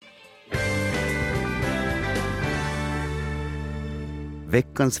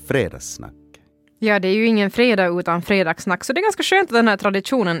veckans fredagssnack. Ja, det är ju ingen fredag utan fredagssnack, så det är ganska skönt att den här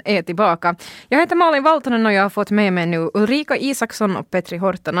traditionen är tillbaka. Jag heter Malin Valtonen och jag har fått med mig nu Ulrika Isaksson och Petri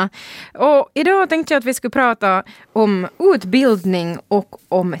Hortona. Och idag tänkte jag att vi skulle prata om utbildning och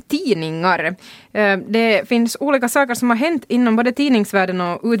om tidningar. Det finns olika saker som har hänt inom både tidningsvärlden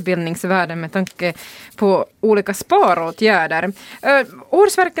och utbildningsvärlden med tanke på olika sparåtgärder.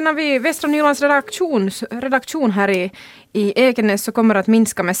 Årsverkena vid Västra Nylands redaktion här i Ekenäs så kommer att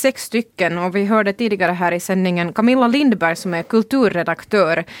minska med 6 stycken, och vi hörde tidigare här i sändningen Camilla Lindberg som är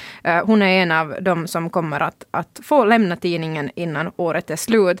kulturredaktör. Hon är en av dem som kommer att få lämna tidningen innan året är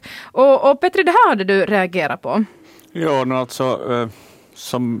slut. Och Petri, det här hade du reagerat på? Ja, alltså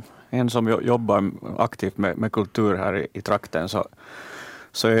som en som jobbar aktivt med kultur här i trakten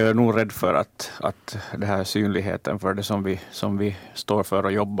så är jag nog rädd för att det här synligheten för det som vi står för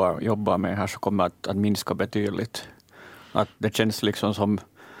och jobbar med här så kommer att minska betydligt. Att det känns liksom som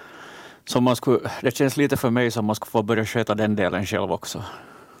det känns lite för mig som man skulle få börja sköta den delen själv också.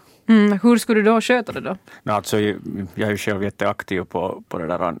 Hur skulle du då sköta det då? Alltså, jag är ju själv jätteaktiv på det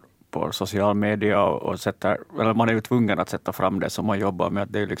där på social media och man är ju tvungen att sätta fram det som man jobbar med.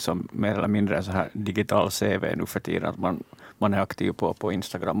 Det är liksom mer eller mindre en så här digital CV nu för tiden, att man är aktiv på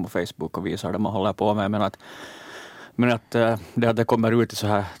Instagram och Facebook och visar det man håller på med. Men att det kommer ut i så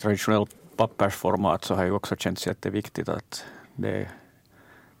här traditionell pappersformat så har ju också känts jätteviktigt att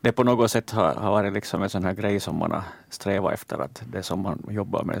det på något sätt har varit liksom en sån här grej som man har strävat efter, att det som man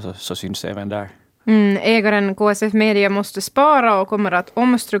jobbar med så syns även där. Ägaren KSF Media måste spara och kommer att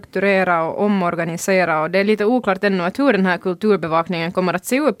omstrukturera och omorganisera, och det är lite oklart ännu att hur den här kulturbevakningen kommer att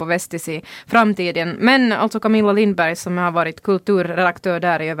se ut på Vestis i framtiden. Men alltså Camilla Lindberg som har varit kulturredaktör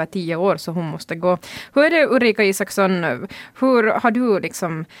där i över 10 år, så hon måste gå. Hur är det, Ulrika Isaksson? Hur har du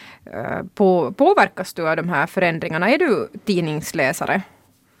liksom påverkas du av de här förändringarna? Är du tidningsläsare?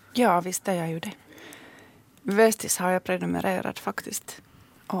 Ja, visst är jag ju det. Vestis har jag prenumererat faktiskt.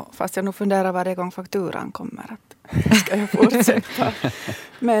 Fast jag nog funderar varje gång fakturan kommer att ska jag fortsätta.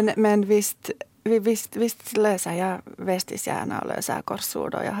 Men visst läser jag Vestis gärna och läser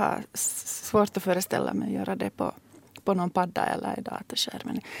korsord, och jag har svårt att föreställa mig göra det på någon padda eller i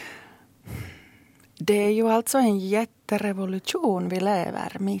datorskärmen. Det är ju alltså en jätterevolution vi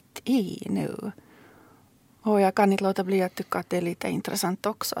lever mitt i nu. Och jag kan inte låta bli att tycka att det är lite intressant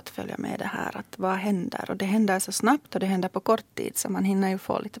också att följa med det här. Att vad händer? Och det händer så snabbt och det händer på kort tid, så man hinner ju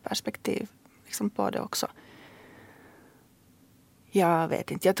få lite perspektiv liksom på det också. Jag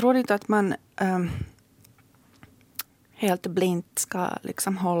vet inte. Jag tror inte att man helt blint ska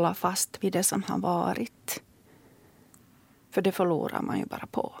liksom hålla fast vid det som har varit. För det förlorar man ju bara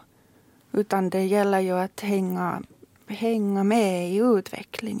på. Utan det gäller ju att hänga med i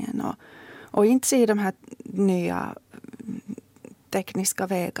utvecklingen och inte se de här nya tekniska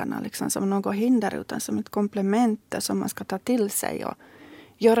vägarna liksom som något hinder, utan som ett komplement som man ska ta till sig och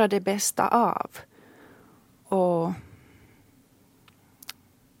göra det bästa av. Och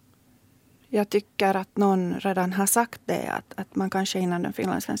jag tycker att någon redan har sagt det, att man kanske innan de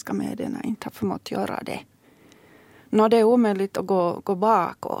finlandssvenska medierna inte har förmått göra det. Det är omöjligt att gå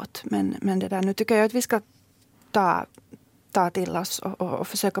bakåt, men det där, nu tycker jag att vi ska ta till oss och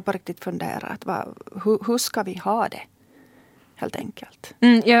försöka på riktigt fundera att hur ska vi ha det, helt enkelt.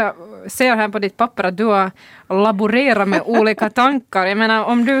 Jag ser här på ditt papper att du har laborerat med olika tankar. Jag menar,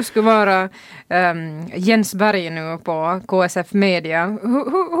 om du skulle vara Jens Berg nu på KSF Media,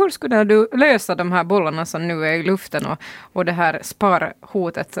 hur skulle du lösa de här bollarna som nu är i luften och det här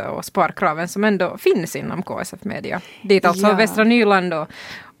sparhotet och sparkraven som ändå finns inom KSF Media? Dit alltså Västra Nyland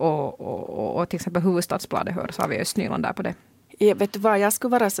och till exempel Huvudstadsbladet hör, så har vi Östnyland där på det. Vet du vad, jag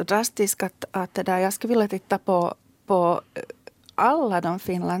skulle vara så drastisk att det där, jag skulle vilja titta på alla de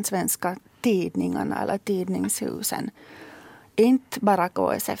finlandssvenska tidningarna eller tidningshusen. Inte bara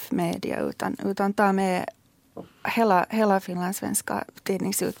KSF Media utan ta med hela finlandssvenska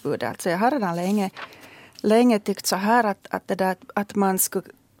tidningsutbudet. Alltså jag har redan länge tyckt så här att man skulle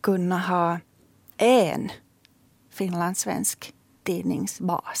kunna ha en finlandssvensk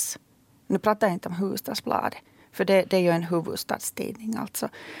tidningsbas. Nu pratar jag inte om Huvudstadsbladet, för det är ju en huvudstadstidning alltså.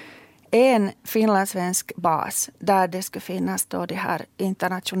 En finlandssvensk bas där det skulle finnas då de här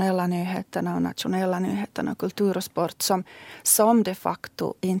internationella nyheterna och nationella nyheterna och kultur och sport som de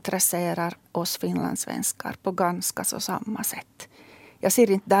facto intresserar oss finlandssvenskar på ganska så samma sätt. Jag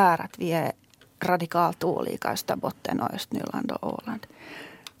ser inte där att vi är radikalt olika Österbotten och Östnyland och Åland.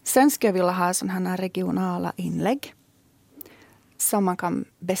 Sen skulle jag vilja ha sådana här regionala inlägg som man kan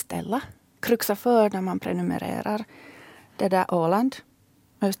beställa, kruxa för när man prenumererar. Det där Åland,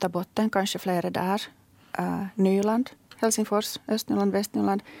 Österbotten, kanske flera där, Nyland, Helsingfors, Östnyland,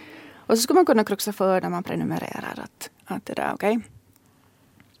 Västnyland. Och så skulle man kunna kruxa för när man prenumererar att det där okej.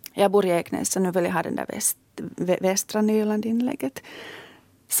 Jag bor i Eknäs så nu vill jag ha den där västra Nyland-inlägget.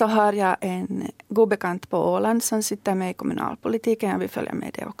 Så har jag en god bekant på Åland som sitter med i kommunalpolitiken. Jag vill följa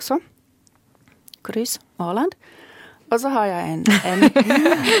med det också. Kryss, Åland. Och så har jag en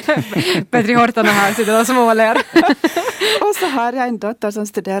Petri Hortana här sitter och småler. Och så har jag en dotter som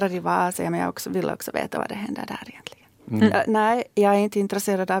studerar i Vasa. Men jag vill också veta vad det händer där egentligen. Nej, jag är inte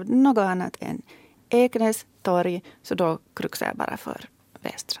intresserad av något annat än Eknäs, torg. Så då kruxar jag bara för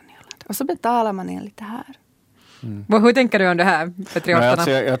västra Nyland. Och så betalar man enligt det här. Hur tänker du om det här, Petri Hortana?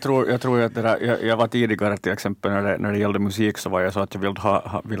 Alltså, jag tror att det där, jag var tidigare till exempel när det gällde musik så var jag så att jag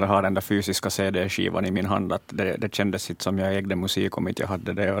ville ha den där fysiska CD-skivan i min hand. Att det kändes inte som jag ägde musik om inte jag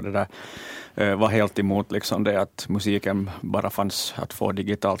hade det. Och det där var helt emot liksom det att musiken bara fanns att få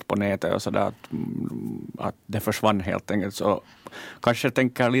digitalt på nätet och sådär. Att det försvann helt enkelt. Så kanske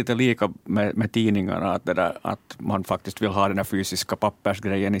tänker lite lika med tidningarna att man faktiskt vill ha den här fysiska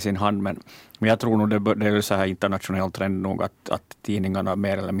pappersgrejen i sin hand. Men jag tror nog det är så här internationell trend nog att tidningarna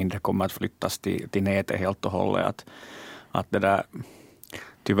mer eller mindre kommer att flyttas till nätet helt och hållet. Att det där,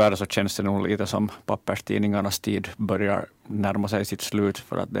 tyvärr så känns det nog lite som papperstidningarnas tid börjar närma sig sitt slut.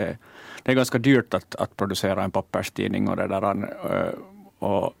 För att det är ganska dyrt att producera en papperstidning och det där.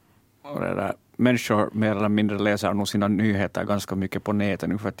 Och det där. Människor mer eller mindre läser nog sina nyheter ganska mycket på nätet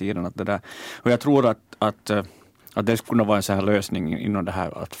nu för tiden. Att det där. Och jag tror att det skulle kunna vara en sån här lösning inom det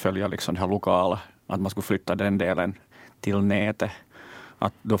här att följa liksom det här lokala. Att man skulle flytta den delen till nätet.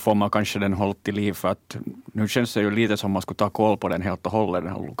 Att då får man kanske den hållt i liv för att nu känns det ju lite som man skulle ta koll på den helt och hållet,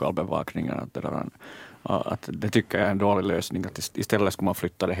 den här lokalbevakningen. Att det tycker jag är en dålig lösning. Att istället skulle man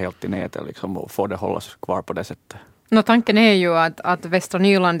flytta det helt till nätet liksom, och få det hållas kvar på det sättet. Tanken är ju att Västra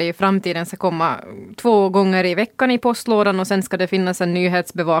Nyland i framtiden ska komma 2 gånger i veckan i postlådan och sen ska det finnas en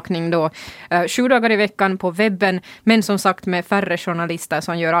nyhetsbevakning då 7 dagar i veckan på webben, men som sagt med färre journalister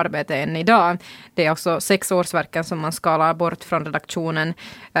som gör arbete än idag. Det är alltså 6 årsverken som man skalar bort från redaktionen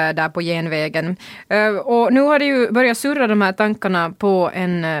där på Genvägen. Och nu har det ju börjat surra de här tankarna på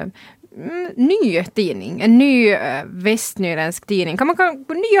en ny tidning, en ny västnyländsk tidning.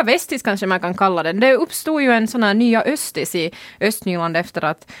 Nya Västis kanske man kan kalla den. Det uppstod ju en sån här nya Östis i Östnyland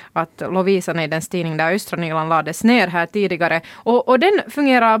efter att Lovisa Neidens tidning där Östra Nyland lades ner här tidigare. Och den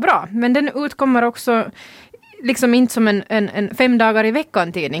fungerar bra, men den utkommer också liksom inte som en 5 dagar i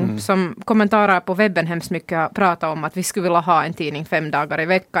veckan tidning som kommentarer på webben hemskt mycket har pratat om att vi skulle vilja ha en tidning 5 dagar i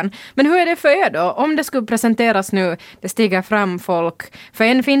veckan. Men hur är det för er då? Om det skulle presenteras nu, det stiger fram folk, för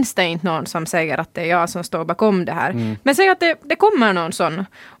än finns det inte någon som säger att det är jag som står bakom det här. Men säg att det kommer någon sån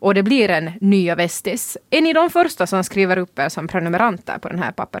och det blir en nya Västis. Är ni de första som skriver upp er som prenumeranter på den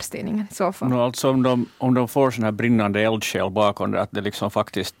här papperstidningen i så fall? Alltså om de får sån här brinnande eldsjäl bakom det, att det liksom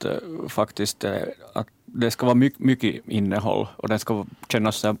faktiskt att det ska vara mycket innehåll och den ska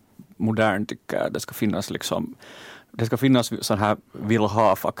kännas så modern tycker jag. Det ska finnas sån här vill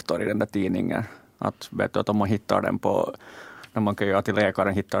ha-faktor i den där tidningen. Att om man hittar den på, när man kan göra till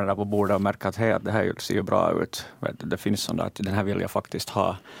läkaren, hittar den där på bordet och märker att hej, att det här ser ju bra ut. Det finns sån där att den här vill jag faktiskt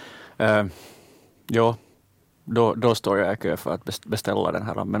ha. Då står jag i kö för att beställa den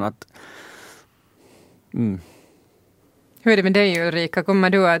här. Men att Hur är det med dig Ulrika? Kommer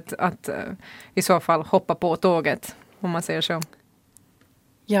du att i så fall hoppa på tåget om man säger så?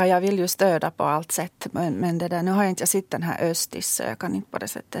 Ja, jag vill ju stödja på allt sätt. Men det där, nu har jag inte sett den här Östis så jag kan inte på det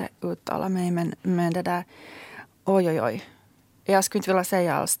sättet uttala mig. Men det där, oj. Jag skulle inte vilja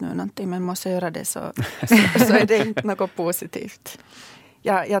säga alls nu någonting, men måste jag göra det så är det inte något positivt.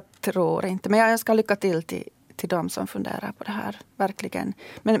 Jag tror inte, men jag ska lycka till de som funderar på det här, verkligen.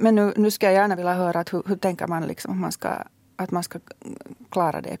 Men nu ska jag gärna vilja höra att hur tänker man liksom att man ska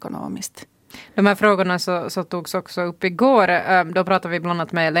klara det ekonomiskt. De här frågorna så togs också upp igår. Då pratade vi bland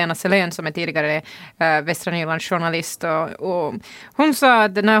annat med Lena Selén som är tidigare Västra Nylands journalist. Och hon sa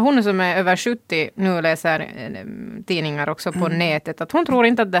att när hon som är över 70 nu läser tidningar också på nätet, att hon tror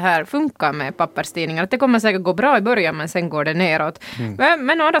inte att det här funkar med papperstidningar. Att det kommer säkert gå bra i början men sen går det neråt.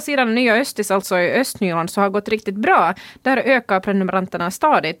 Men å andra sidan nya Östis, alltså i Östnyland, så har gått riktigt bra. Där ökar prenumeranterna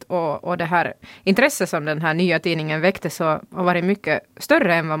stadigt och det här intresset som den här nya tidningen väckte så har varit mycket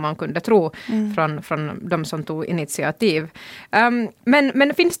större än vad man kunde tro. Från de som tog initiativ.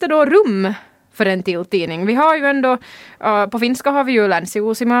 Men finns det då rum för en till tidning? Vi har ju ändå, på finska har vi ju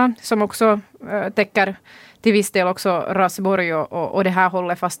Länsi-Uusimaa som också täcker till viss del också Raseborg och det här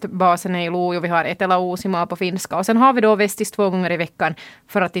håller fast basen är i Lojo. Vi har Etelä-Uusimaa på finska. Och sen har vi då Västis 2 gånger i veckan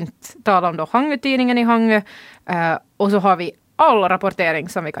för att inte tala om då Hangö-tidningen i Hangö. Och så har vi all rapportering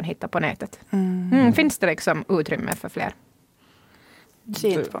som vi kan hitta på nätet. Finns det liksom utrymme för fler? Se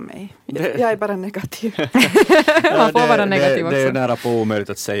inte på mig. Jag är bara negativ. Man får vara negativ också. Det är nära på omöjligt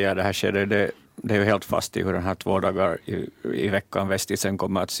att säga det här skedet. Det är ju helt fast i hur den här 2 dagar i veckan västisen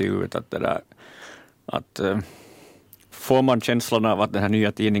kommer att se ut. Att får man känslan av att den här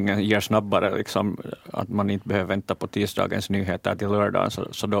nya tidningen ger snabbare, liksom, att man inte behöver vänta på tisdagens nyheter till lördagen,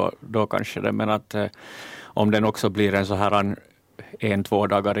 så då kanske det. Men att om den också blir en så här 1-2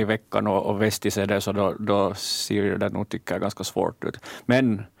 dagar i veckan och västis är det, så då ser det nog, tycker jag, ganska svårt ut.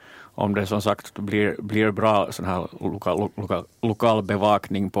 Men om det som sagt blir bra sån här lokal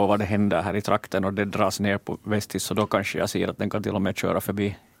bevakning på vad det händer här i trakten och det dras ner på västis, så då kanske jag ser att den kan till och med köra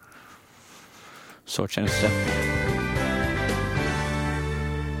förbi. Så känns det.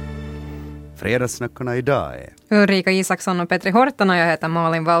 Fredagssnackarna idag är Ulrika Isaksson och Petri Hortana, jag heter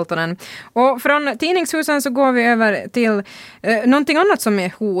Malin Valtonen. Och från tidningshusen så går vi över till någonting annat som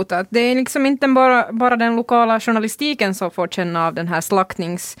är hotat. Det är liksom inte bara den lokala journalistiken som får känna av den här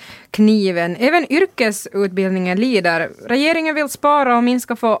slaktningskniven. Även yrkesutbildningen lider. Regeringen vill spara och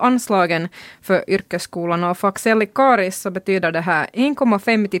minska få anslagen för yrkesskolan, och för Axel Karis så betyder det här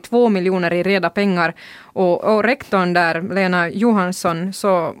 1,52 miljoner i reda pengar. Och rektorn där, Lena Johansson,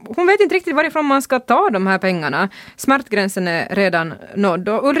 så hon vet inte riktigt varifrån man ska ta de här pengarna. Smärtgränsen är redan nådd.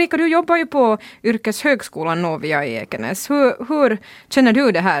 Och Ulrika, du jobbar ju på yrkeshögskolan Novia i Ekenäs. Hur känner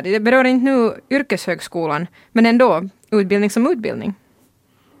du det här? Det berör inte nu yrkeshögskolan, men ändå utbildning som utbildning.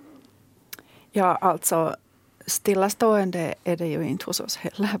 Ja, alltså stillastående är det ju inte hos oss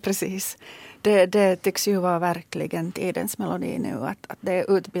heller, precis. Det tycks ju vara verkligen tidens melodi nu, att det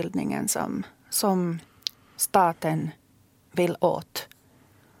är utbildningen som staten vill åt.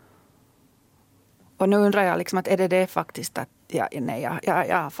 Och nu undrar jag liksom att är det faktiskt att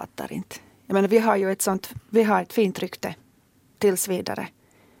jag fattar inte. Jag menar, vi har ju ett fint rykte tills vidare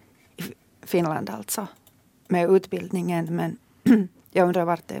i Finland alltså med utbildningen, men jag undrar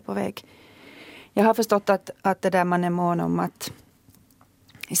vart det är på väg. Jag har förstått att det där man är mån om att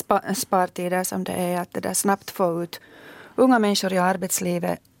i spartider som det är, att det där snabbt få ut unga människor i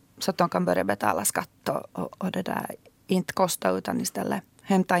arbetslivet så att de kan börja betala skatt och det där inte kosta utan istället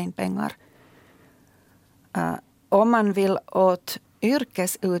hämta in pengar. Om man vill åt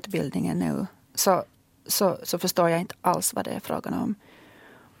yrkesutbildningen nu så förstår jag inte alls vad det är frågan om.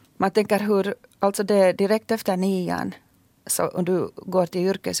 Man tänker hur, alltså det direkt efter 9:an, så om du går till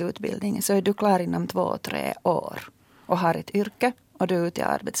yrkesutbildningen så är du klar inom 2-3 år och har ett yrke och du är ute i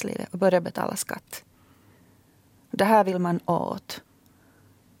arbetslivet och börjar betala skatt. Det här vill man åt.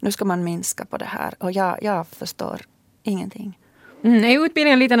 Nu ska man minska på det här och jag förstår ingenting. Är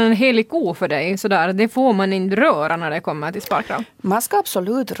utbildningen lite en helig ko för dig? Sådär? Det får man inte röra när det kommer till sparkrav. Man ska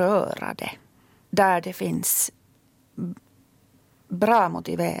absolut röra det. Där det finns bra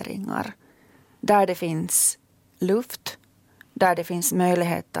motiveringar. Där det finns luft. Där det finns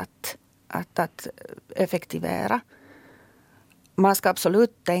möjlighet att effektivera. Man ska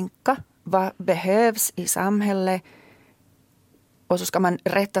absolut tänka vad behövs i samhället. Och så ska man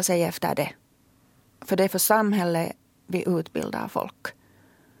rätta sig efter det. För det är för samhället vi utbildar folk.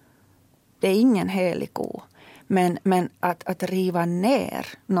 Det är ingen helig ko. Men att riva ner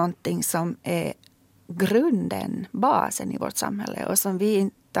någonting som är grunden, basen i vårt samhälle och som vi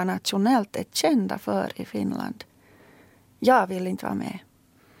internationellt är kända för i Finland. Jag vill inte vara med.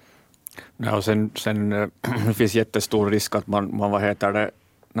 Ja, och sen det finns jättestor risk att man vad heter det,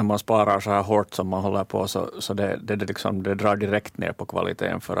 när man sparar så här hårt som man håller på så det drar direkt ner på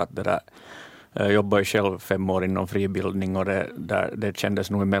kvaliteten, för att det där. Jag jobbar ju själv 5 år inom fribildning och det kändes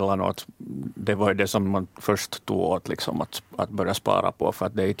nog emellanåt. Det var ju det som man först tog åt, liksom, att börja spara på, för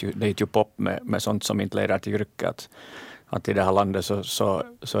att det är ju pop med sånt som inte leder till yrket. Att i det här landet så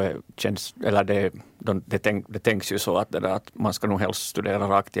känns, eller det tänks ju så att att man ska nog helst studera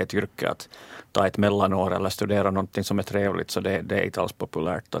rakt i ett yrke, att ta ett mellanår eller studera någonting som är trevligt, så det är inte alls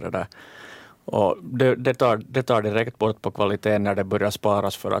populärt och det där. Och det tar direkt bort på kvaliteten när det börjar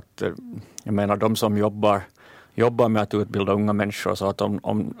sparas, för att jag menar de som jobbar med att utbilda unga människor, så att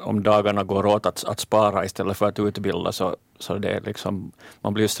om dagarna går åt att spara istället för att utbilda, så det är liksom,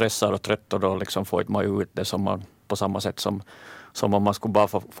 man blir stressad och trött och då liksom får man ut det som man, på samma sätt som om man skulle bara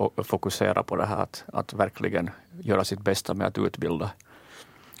fokusera på det här att verkligen göra sitt bästa med att utbilda.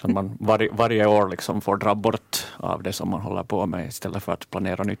 Så att man varje år liksom får dra bort av det som man håller på med istället för att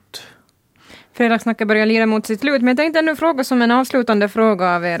planera nytt. Fredagssnacket börjar lida mot sitt slut, men jag tänkte ännu fråga som en avslutande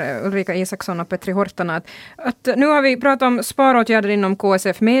fråga av er, Ulrika Isaksson och Petri Hortana, att nu har vi pratat om sparåtgärder inom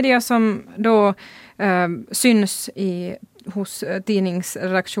KSF Media som då syns i hos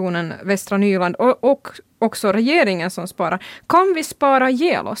tidningsredaktionen Västra Nyland och också regeringen som sparar. Kan vi spara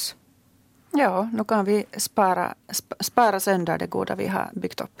ihjäl oss? Ja, nu kan vi spara sönder det goda vi har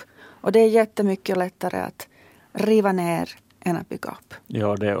byggt upp. Och det är jättemycket lättare att riva ner än att bygga upp.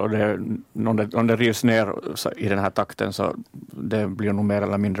 Ja, om det rivs ner i den här takten så det blir nog mer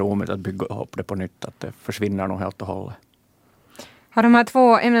eller mindre omöjligt att bygga upp det på nytt. Att det försvinner nog helt och hållet. Har de här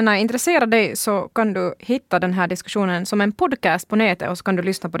två ämnena intresserat dig så kan du hitta den här diskussionen som en podcast på nätet och så kan du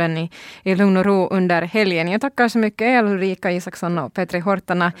lyssna på den i lugn och ro under helgen. Jag tackar så mycket Ulrika Isaksson och Petri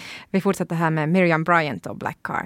Hortana. Vi fortsätter här med Miriam Bryant och Black Card.